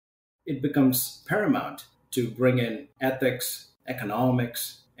it becomes paramount to bring in ethics,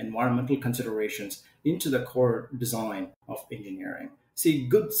 economics, environmental considerations into the core design of engineering. See,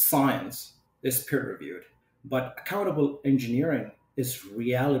 good science is peer reviewed, but accountable engineering is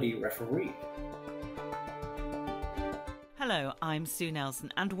reality refereed. Hello, I'm Sue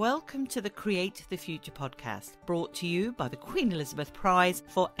Nelson, and welcome to the Create the Future podcast, brought to you by the Queen Elizabeth Prize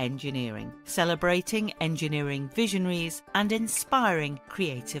for Engineering, celebrating engineering visionaries and inspiring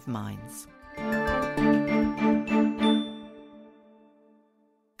creative minds.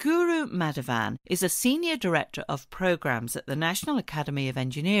 Guru Madhavan is a Senior Director of Programs at the National Academy of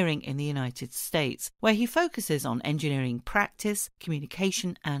Engineering in the United States, where he focuses on engineering practice,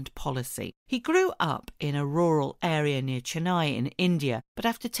 communication and policy. He grew up in a rural area near Chennai in India, but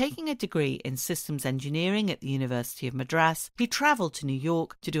after taking a degree in systems engineering at the University of Madras, he travelled to New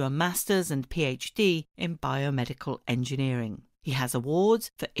York to do a master's and PhD in biomedical engineering. He has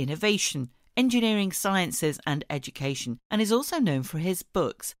awards for innovation, engineering sciences and education, and is also known for his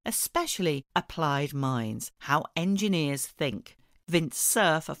books, especially Applied Minds, How Engineers Think. Vince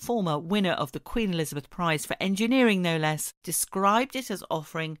Cerf, a former winner of the Queen Elizabeth Prize for Engineering no less, described it as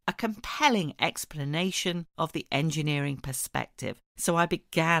offering a compelling explanation of the engineering perspective. So I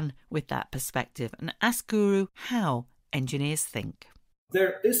began with that perspective and asked Guru how engineers think.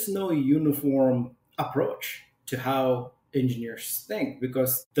 There is no uniform approach to how engineers think,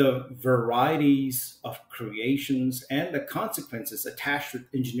 because the varieties of creations and the consequences attached with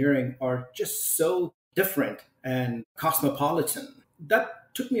engineering are just so different and cosmopolitan.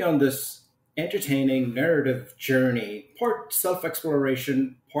 That took me on this entertaining narrative journey, part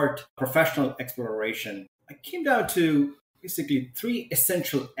self-exploration, part professional exploration. I came down to basically three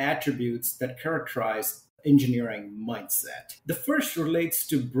essential attributes that characterize engineering mindset. The first relates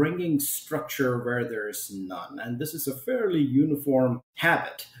to bringing structure where there is none. And this is a fairly uniform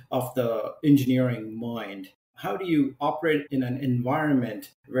habit of the engineering mind. How do you operate in an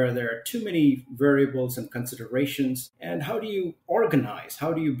environment where there are too many variables and considerations? And how do you organize?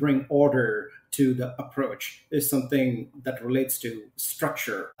 How do you bring order to the approach is something that relates to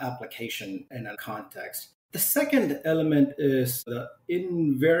structure application in a context. The second element is the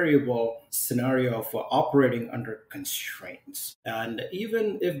invariable scenario of operating under constraints. And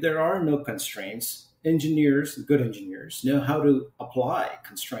even if there are no constraints, engineers, good engineers, know how to apply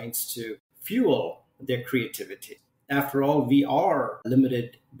constraints to fuel their creativity. After all, we are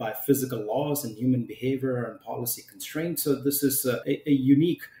limited by physical laws and human behavior and policy constraints. So this is a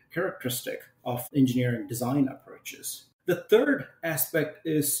unique characteristic of engineering design approaches. The third aspect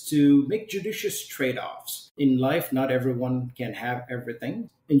is to make judicious trade-offs. In life, not everyone can have everything.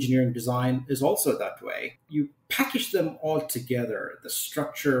 Engineering design is also that way. You package them all together, the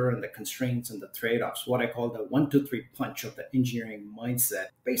structure and the constraints and the trade-offs, what I call the 1, 2, 3 punch of the engineering mindset,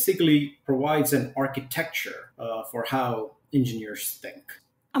 basically provides an architecture for how engineers think.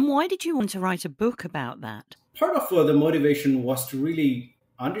 And why did you want to write a book about that? Part of the motivation was to really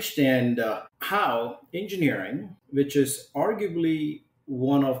understand how engineering, which is arguably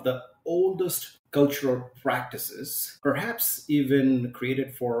one of the oldest cultural practices, perhaps even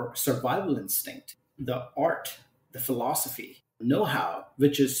created for survival instinct, the art, the philosophy, know-how,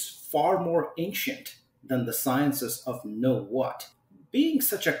 which is far more ancient than the sciences of know-what. Being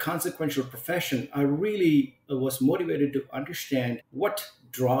such a consequential profession, I really was motivated to understand what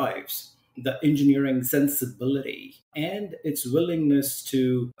drives the engineering sensibility and its willingness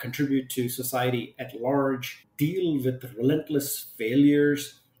to contribute to society at large, deal with relentless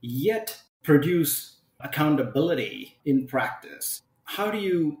failures, yet produce accountability in practice. How do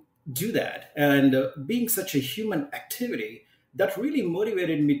you do that? And being such a human activity, that really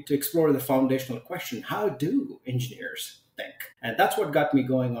motivated me to explore the foundational question, how do engineers think? And that's what got me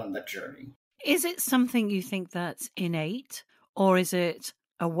going on that journey. Is it something you think that's innate, or is it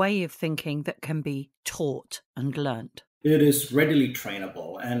a way of thinking that can be taught and learned? It is readily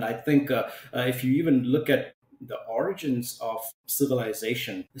trainable. And I think if you even look at the origins of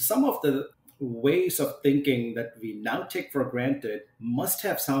civilization, some of the ways of thinking that we now take for granted must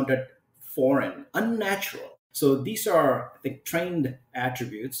have sounded foreign, unnatural. So these are, I think, trained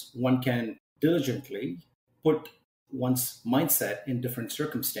attributes. One can diligently put one's mindset in different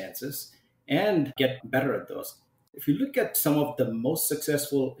circumstances and get better at those. If you look at some of the most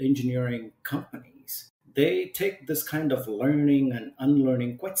successful engineering companies, they take this kind of learning and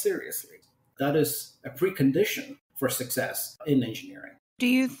unlearning quite seriously. That is a precondition for success in engineering. Do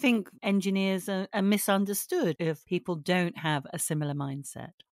you think engineers are misunderstood if people don't have a similar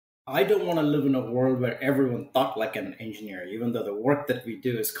mindset? I don't want to live in a world where everyone thought like an engineer, even though the work that we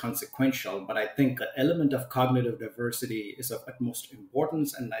do is consequential. But I think an element of cognitive diversity is of utmost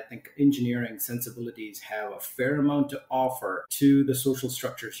importance. And I think engineering sensibilities have a fair amount to offer to the social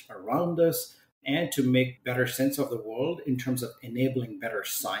structures around us and to make better sense of the world in terms of enabling better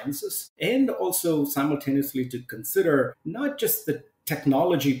sciences, and also simultaneously to consider not just the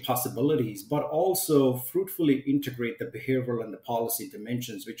technology possibilities, but also fruitfully integrate the behavioral and the policy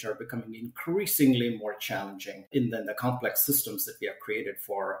dimensions, which are becoming increasingly more challenging in the complex systems that we have created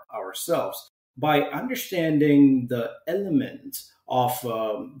for ourselves. By understanding the elements of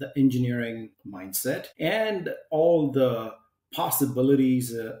the engineering mindset and all the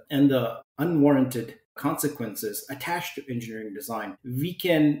possibilities and the unwarranted consequences attached to engineering design, we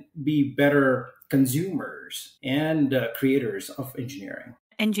can be better consumers and creators of engineering.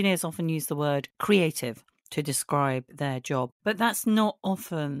 Engineers often use the word creative to describe their job, but that's not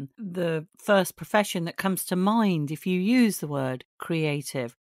often the first profession that comes to mind if you use the word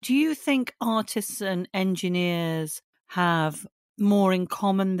creative. Do you think artists and engineers have more in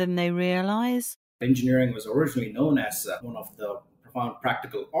common than they realize? Engineering was originally known as one of the profound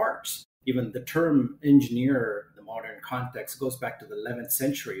practical arts. Even the term engineer, in the modern context, goes back to the 11th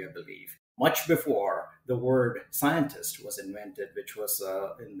century, I believe, much before the word scientist was invented, which was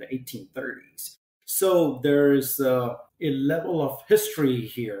in the 1830s. So there's a level of history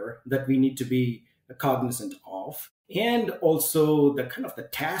here that we need to be cognizant of, and also the kind of the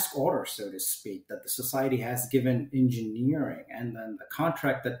task order, so to speak, that the society has given engineering, and then the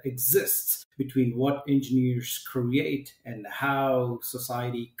contract that exists between what engineers create and how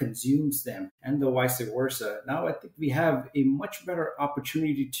society consumes them, and the vice versa. Now I think we have a much better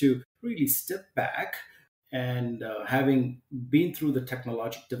opportunity to really step back, and having been through the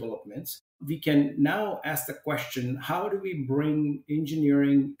technological developments, we can now ask the question, how do we bring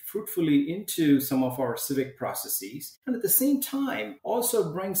engineering fruitfully into some of our civic processes, and at the same time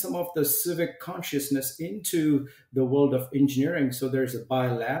also bring some of the civic consciousness into the world of engineering, so there's a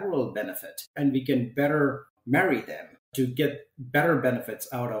bilateral benefit and we can better marry them to get better benefits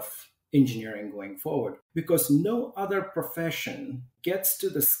out of engineering going forward, because no other profession gets to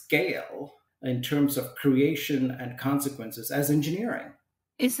the scale in terms of creation and consequences as engineering.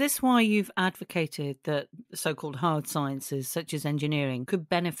 Is this why you've advocated that so-called hard sciences, such as engineering, could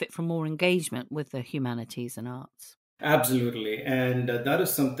benefit from more engagement with the humanities and arts? Absolutely. And that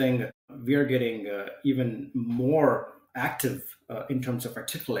is something we are getting even more active in terms of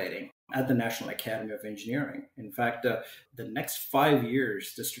articulating at the National Academy of Engineering. In fact, the next 5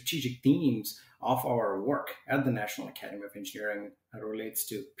 years, the strategic themes of our work at the National Academy of Engineering relates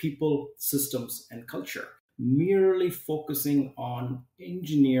to people, systems, and culture. Merely focusing on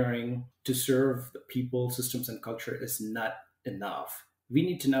engineering to serve the people, systems, and culture is not enough. We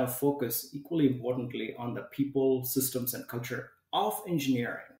need to now focus equally importantly on the people, systems, and culture of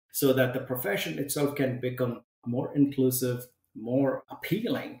engineering so that the profession itself can become more inclusive, more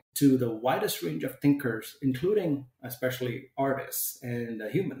appealing to the widest range of thinkers, including especially artists and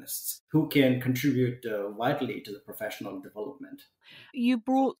humanists, who can contribute vitally to the professional development. You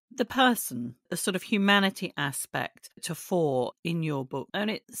brought the person, the sort of humanity aspect to fore in your book, and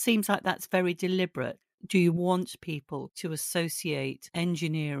it seems like that's very deliberate. Do you want people to associate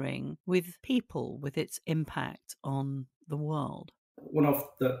engineering with people, with its impact on the world? One of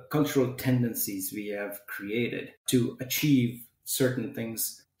the cultural tendencies we have created to achieve certain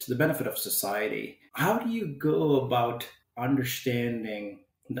things to the benefit of society. How do you go about understanding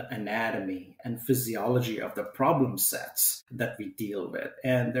the anatomy and physiology of the problem sets that we deal with?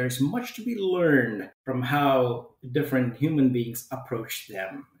 And there's much to be learned from how different human beings approach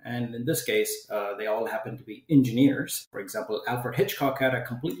them. And in this case, they all happen to be engineers. For example, Alfred Hitchcock had a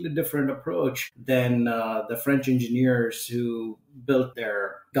completely different approach than the French engineers who built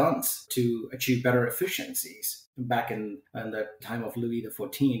their guns to achieve better efficiencies back in the time of Louis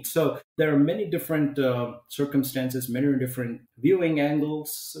XIV. So there are many different circumstances, many different viewing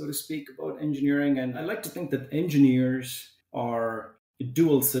angles, so to speak, about engineering. And I like to think that engineers are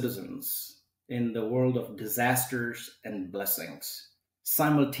dual citizens in the world of disasters and blessings,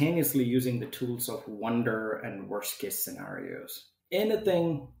 simultaneously using the tools of wonder and worst case scenarios.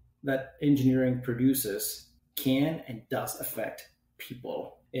 Anything that engineering produces can and does affect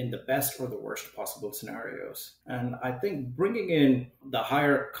people in the best or the worst possible scenarios. And I think bringing in the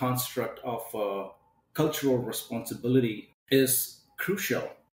higher construct of cultural responsibility is crucial.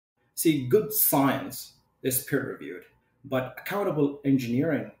 See, good science is peer reviewed, but accountable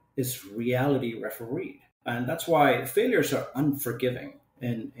engineering is reality refereed. And that's why failures are unforgiving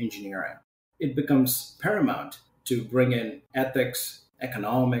in engineering. It becomes paramount to bring in ethics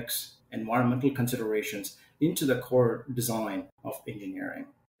economics, environmental considerations into the core design of engineering.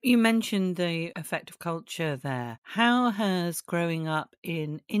 You mentioned the effect of culture there. How has growing up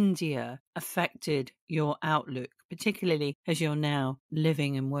in India affected your outlook, particularly as you're now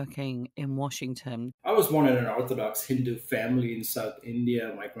living and working in Washington? I was born in an Orthodox Hindu family in South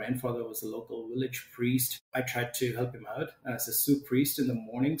India. My grandfather was a local village priest. I tried to help him out as a soup priest in the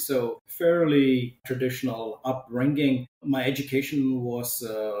morning. So, fairly traditional upbringing. My education was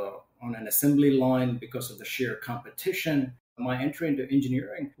on an assembly line because of the sheer competition. My entry into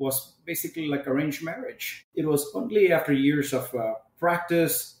engineering was basically like arranged marriage. It was only after years of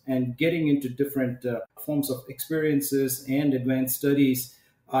practice and getting into different forms of experiences and advanced studies,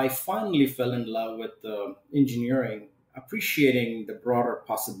 I finally fell in love with engineering, appreciating the broader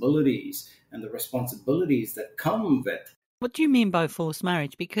possibilities and the responsibilities that come with. What do you mean by forced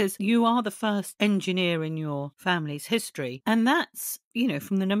marriage? Because you are the first engineer in your family's history. And that's,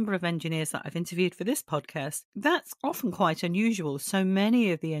 from the number of engineers that I've interviewed for this podcast, that's often quite unusual. So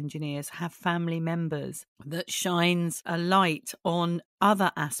many of the engineers have family members that shines a light on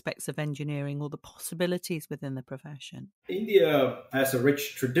other aspects of engineering or the possibilities within the profession. India has a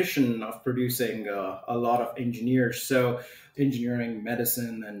rich tradition of producing a lot of engineers. So engineering,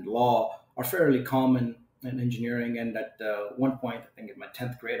 medicine, and law are fairly common in engineering. And at one point, I think in my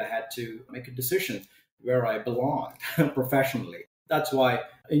 10th grade, I had to make a decision where I belonged professionally. That's why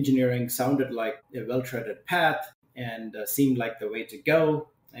engineering sounded like a well-treaded path and seemed like the way to go.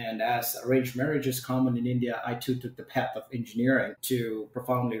 And as arranged marriage is common in India, I too took the path of engineering to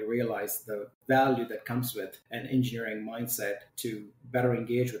profoundly realize the value that comes with an engineering mindset to better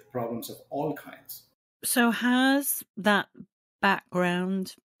engage with problems of all kinds. So has that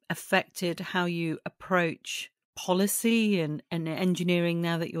background affected how you approach policy and engineering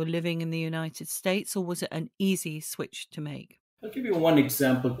now that you're living in the United States, or was it an easy switch to make? I'll give you one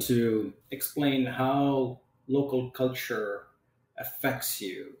example to explain how local culture affects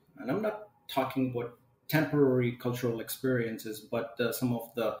you. And I'm not talking about temporary cultural experiences, but some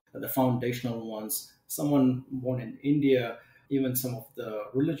of the foundational ones. Someone born in India, even some of the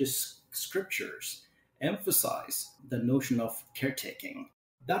religious scriptures emphasize the notion of caretaking.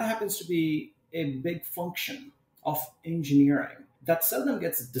 That happens to be a big function of engineering that seldom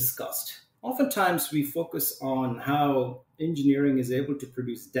gets discussed. Oftentimes, we focus on how engineering is able to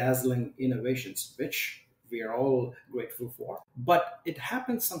produce dazzling innovations, which we are all grateful for. But it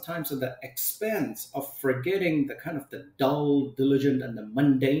happens sometimes at the expense of forgetting the kind of the dull, diligent, and the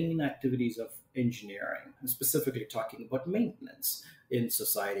mundane activities of engineering, and specifically talking about maintenance in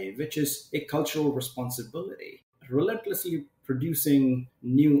society, which is a cultural responsibility. Relentlessly producing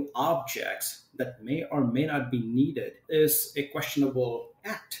new objects that may or may not be needed is a questionable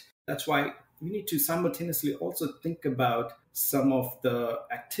act. That's why we need to simultaneously also think about some of the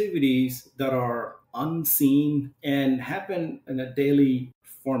activities that are unseen and happen in a daily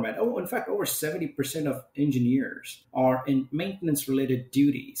format. Oh, in fact, over 70% of engineers are in maintenance related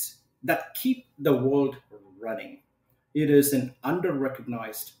duties that keep the world running. It is an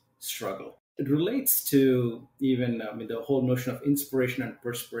under-recognized struggle. It relates to even the whole notion of inspiration and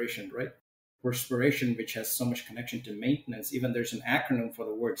perspiration, right? Perspiration, which has so much connection to maintenance. Even there's an acronym for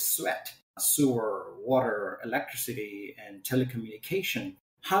the word sweat: sewer, water, electricity, and telecommunication.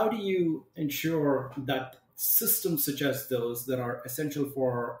 How do you ensure that systems such as those that are essential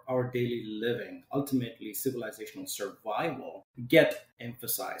for our daily living, ultimately civilizational survival, get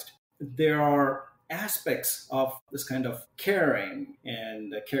emphasized? There are aspects of this kind of caring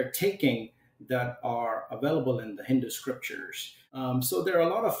and caretaking that are available in the Hindu scriptures. So there are a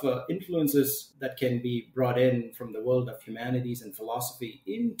lot of influences that can be brought in from the world of humanities and philosophy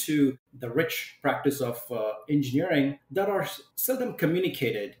into the rich practice of engineering that are seldom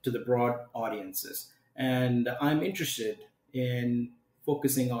communicated to the broad audiences. And I'm interested in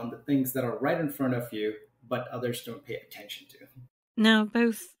focusing on the things that are right in front of you, but others don't pay attention to. Now,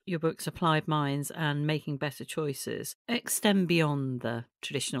 both your books, Applied Minds and Making Better Choices, extend beyond the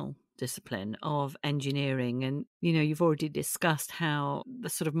traditional discipline of engineering. And, you've already discussed how the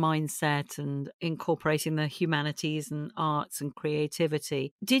sort of mindset and incorporating the humanities and arts and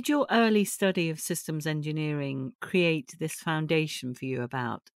creativity. Did your early study of systems engineering create this foundation for you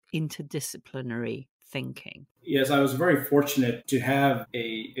about interdisciplinary thinking? Yes, I was very fortunate to have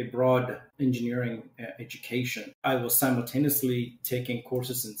a broad engineering education. I was simultaneously taking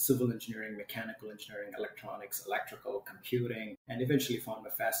courses in civil engineering, mechanical engineering, electronics, electrical, computing, and eventually found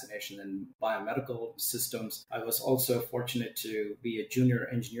a fascination in biomedical systems. I was also fortunate to be a junior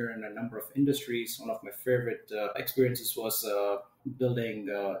engineer in a number of industries. One of my favorite experiences was building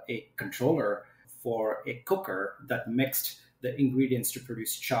a controller for a cooker that mixed the ingredients to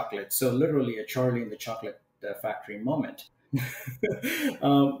produce chocolate. So literally a Charlie in the chocolate factory moment.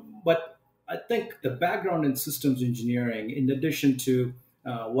 But I think the background in systems engineering, in addition to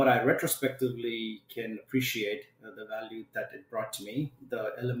what I retrospectively can appreciate, the value that it brought to me,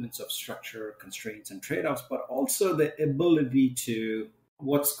 the elements of structure, constraints, and trade offs, but also the ability to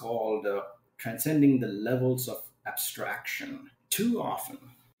what's called transcending the levels of abstraction. Too often,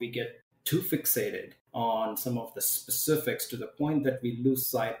 we get too fixated on some of the specifics to the point that we lose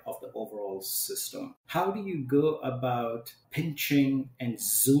sight of the overall system. How do you go about pinching and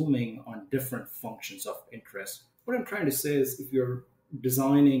zooming on different functions of interest? What I'm trying to say is if you're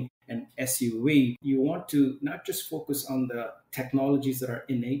designing an SUV, you want to not just focus on the technologies that are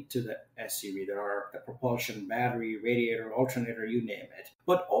innate to the SUV, that are the propulsion, battery, radiator, alternator, you name it,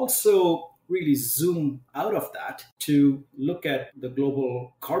 but also really zoom out of that to look at the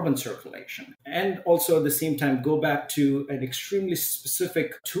global carbon circulation. And also at the same time, go back to an extremely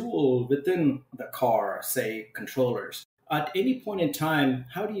specific tool within the car, say controllers. At any point in time,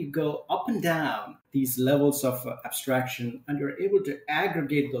 how do you go up and down these levels of abstraction and you're able to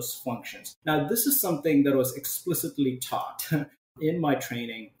aggregate those functions? Now, this is something that was explicitly taught in my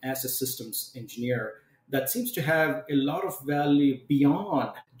training as a systems engineer that seems to have a lot of value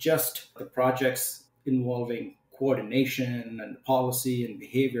beyond just the projects involving coordination and policy and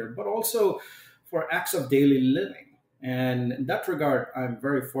behavior, but also for acts of daily living. And in that regard, I'm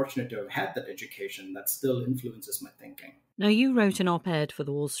very fortunate to have had that education that still influences my thinking. Now, you wrote an op-ed for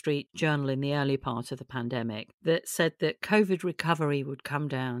the Wall Street Journal in the early part of the pandemic that said that COVID recovery would come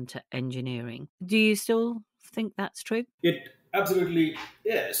down to engineering. Do you still think that's true? It absolutely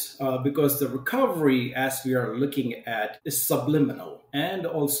is, because the recovery, as we are looking at, is subliminal and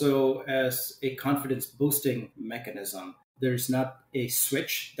also as a confidence boosting mechanism. There's not a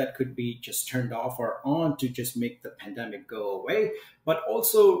switch that could be just turned off or on to just make the pandemic go away, but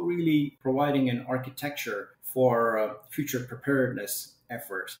also really providing an architecture for future preparedness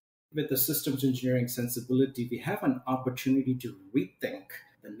efforts. With the systems engineering sensibility, we have an opportunity to rethink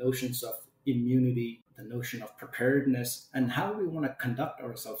the notions of immunity, the notion of preparedness, and how we want to conduct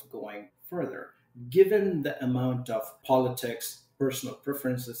ourselves going further, given the amount of politics, personal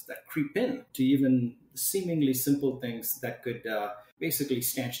preferences that creep in to even seemingly simple things that could basically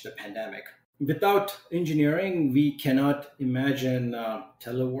stanch the pandemic. Without engineering, we cannot imagine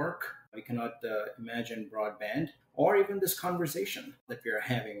telework, we cannot imagine broadband, or even this conversation that we are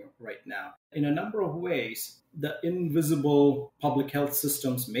having right now. In a number of ways, the invisible public health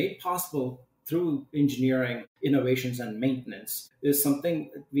systems made possible through engineering, innovations, and maintenance is something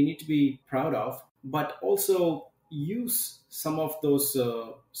that we need to be proud of, but also use some of those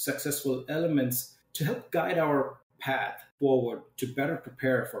successful elements to help guide our path forward to better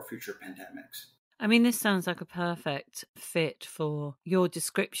prepare for future pandemics. I mean, this sounds like a perfect fit for your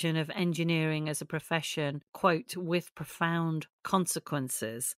description of engineering as a profession, quote, with profound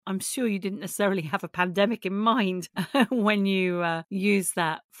consequences. I'm sure you didn't necessarily have a pandemic in mind when you used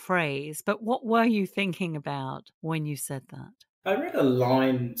that phrase, but what were you thinking about when you said that? I read a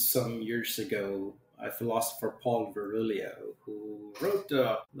line some years ago, a philosopher, Paul Virilio, who wrote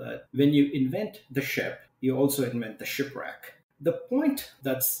that when you invent the ship, you also invent the shipwreck. The point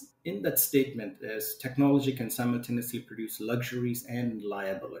that's in that statement is technology can simultaneously produce luxuries and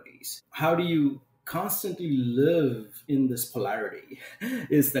liabilities. How do you constantly live in this polarity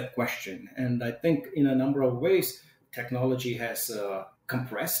is the question. And I think in a number of ways, technology has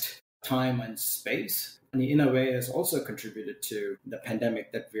compressed time and space, and in a way has also contributed to the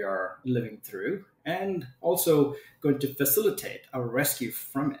pandemic that we are living through, and also going to facilitate our rescue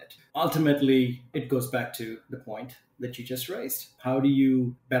from it. Ultimately, it goes back to the point that you just raised. How do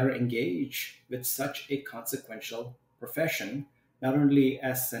you better engage with such a consequential profession, not only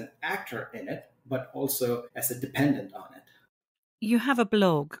as an actor in it, but also as a dependent on it? You have a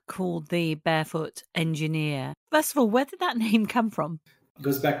blog called The Barefoot Engineer. First of all, where did that name come from? It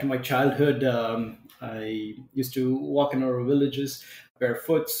goes back to my childhood. I used to walk in our villages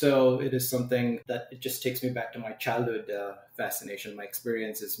barefoot, so it is something that it just takes me back to my childhood fascination. My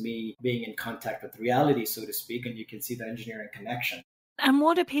experience is me being in contact with reality, so to speak, and you can see the engineering connection. And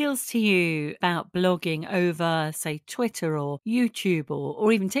what appeals to you about blogging over, say, Twitter or YouTube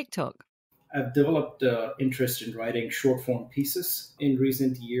or even TikTok? I've developed interest in writing short form pieces in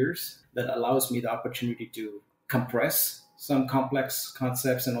recent years that allows me the opportunity to compress some complex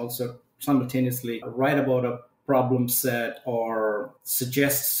concepts and also simultaneously write about a problem set or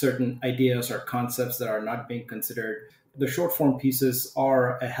suggest certain ideas or concepts that are not being considered. The short form pieces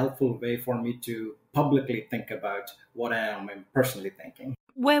are a helpful way for me to publicly think about what I am personally thinking.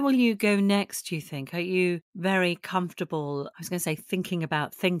 Where will you go next, do you think? Are you very comfortable, I was going to say thinking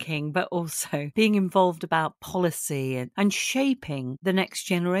about thinking, but also being involved about policy and shaping the next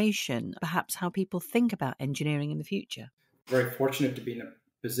generation, perhaps how people think about engineering in the future? Very fortunate to be in a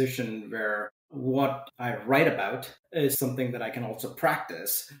position where what I write about is something that I can also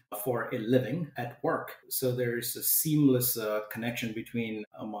practice for a living at work. So there's a seamless connection between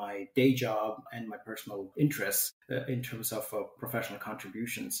my day job and my personal interests in terms of professional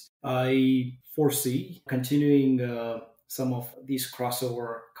contributions. I foresee continuing some of these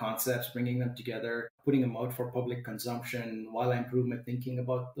crossover concepts, bringing them together, putting them out for public consumption while I improve my thinking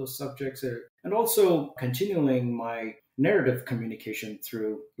about those subjects, and also continuing my narrative communication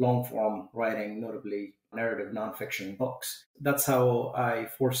through long form writing, notably narrative nonfiction books. That's how I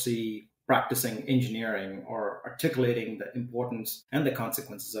foresee practicing engineering or articulating the importance and the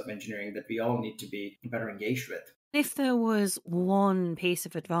consequences of engineering that we all need to be better engaged with. If there was one piece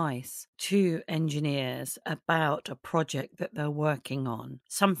of advice to engineers about a project that they're working on,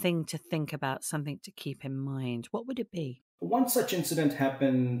 something to think about, something to keep in mind, what would it be? One such incident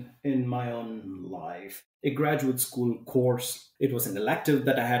happened in my own life. A graduate school course. It was an elective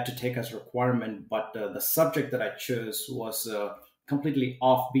that I had to take as a requirement, but the subject that I chose was completely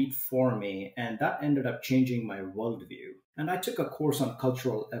offbeat for me, and that ended up changing my worldview. And I took a course on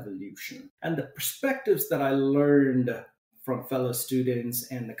cultural evolution, and the perspectives that I learned from fellow students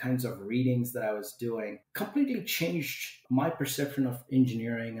and the kinds of readings that I was doing completely changed my perception of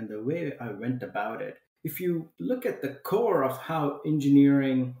engineering and the way I went about it. If you look at the core of how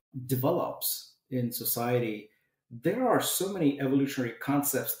engineering develops in society, there are so many evolutionary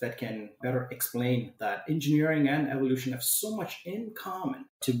concepts that can better explain that engineering and evolution have so much in common.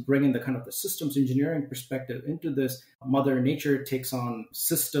 To bring in the kind of the systems engineering perspective into this, Mother Nature takes on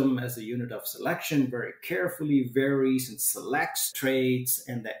system as a unit of selection, very carefully varies and selects traits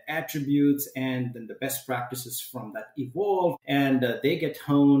and the attributes, and then the best practices from that evolve, and they get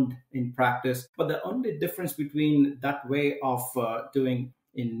honed in practice. But the only difference between that way of doing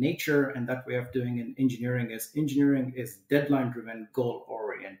in nature and that way of doing in engineering is deadline driven, goal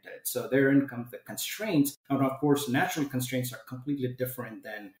oriented. So therein comes the constraints, and of course natural constraints are completely different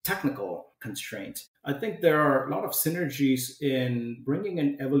than technical constraints. I think there are a lot of synergies in bringing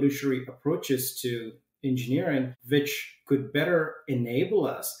in evolutionary approaches to engineering which could better enable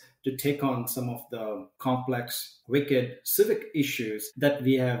us to take on some of the complex, wicked civic issues that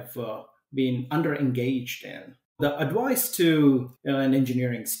we have been under engaged in. The advice to an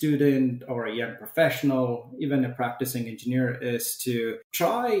engineering student or a young professional, even a practicing engineer, is to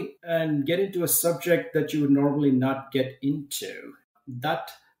try and get into a subject that you would normally not get into. That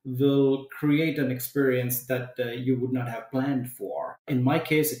will create an experience that you would not have planned for. In my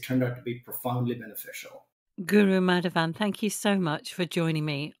case, it turned out to be profoundly beneficial. Guru Madhavan, thank you so much for joining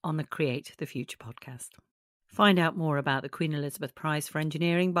me on the Create the Future podcast. Find out more about the Queen Elizabeth Prize for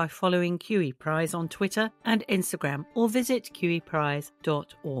Engineering by following QE Prize on Twitter and Instagram, or visit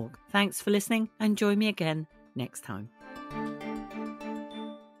qeprize.org. Thanks for listening, and join me again next time.